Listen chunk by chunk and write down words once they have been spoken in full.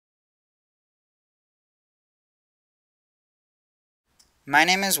My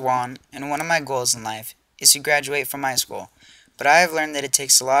name is Juan, and one of my goals in life is to graduate from high school, but I have learned that it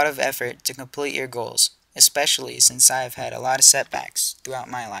takes a lot of effort to complete your goals, especially since I have had a lot of setbacks throughout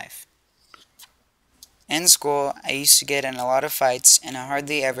my life. In school, I used to get in a lot of fights and I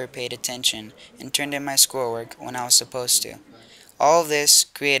hardly ever paid attention and turned in my schoolwork when I was supposed to. All of this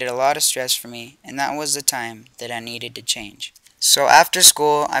created a lot of stress for me, and that was the time that I needed to change. So after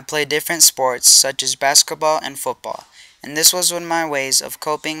school, I played different sports such as basketball and football, and this was one of my ways of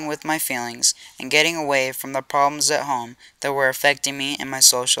coping with my feelings and getting away from the problems at home that were affecting me in my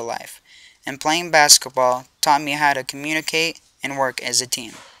social life. And playing basketball taught me how to communicate and work as a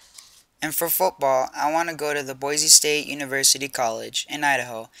team. And for football, I want to go to the Boise State University College in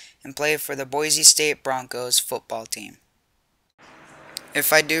Idaho and play for the Boise State Broncos football team.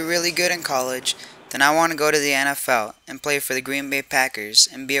 If I do really good in college, then I want to go to the NFL and play for the Green Bay Packers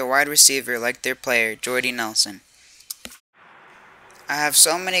and be a wide receiver like their player, Jordy Nelson. I have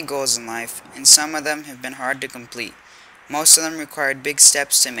so many goals in life, and some of them have been hard to complete. Most of them required big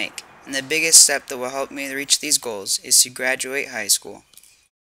steps to make, and the biggest step that will help me reach these goals is to graduate high school.